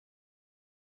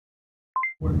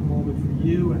Important moment for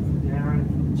you and for Darren and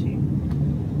for the team.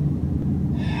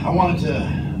 I wanted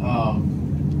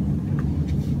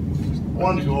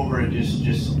to go over and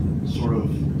just sort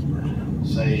of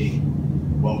say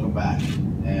welcome back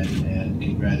and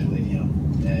congratulate him.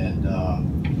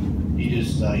 And he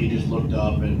just looked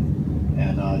up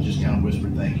and just kind of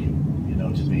whispered thank you,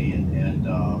 to me.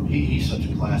 And he's such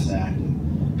a class act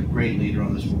and a great leader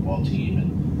on this football team.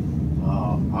 And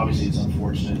obviously it's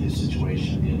unfortunate, his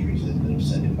situation, the injuries that have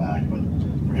set him back, but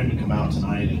for him to come out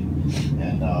tonight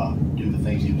and do the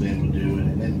things he was able to do,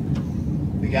 and then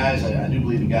the guys, I do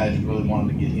believe the guys really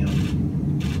wanted to get him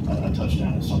a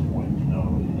touchdown at some point, and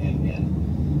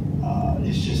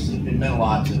it's just, it meant a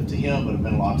lot to him, but it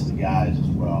meant a lot to the guys as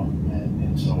well,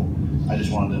 and so I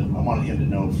wanted him to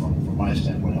know from my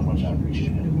standpoint how much I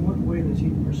appreciate him. In what way does he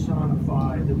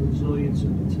personify the resilience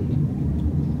of the team?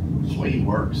 It's the way he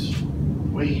works.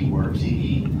 The way he works,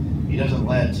 he doesn't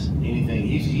let anything.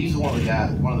 He's one of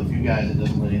the few guys that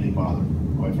doesn't let anything bother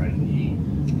him. Quite frankly,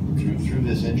 through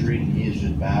this injury, he has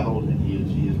just battled and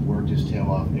he has worked his tail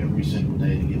off every single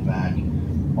day to get back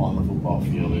on the football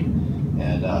field.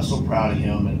 And so proud of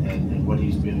him and what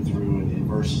he's been through and the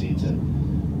adversity to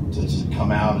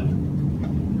come out and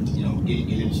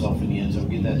get himself in the end zone,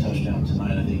 get that touchdown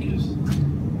tonight. I think is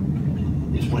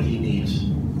what he needs.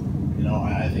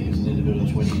 I think as an individual,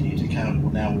 that's what he needs. It kind of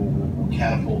now will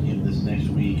catapult him this next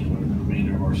week and the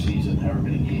remainder of our season, however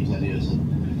many games that is. And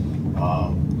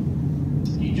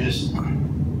he just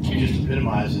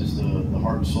epitomizes the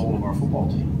heart and soul of our football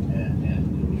team, and it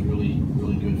was really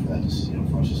good for that to see,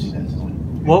 for us to see that tonight.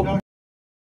 Well,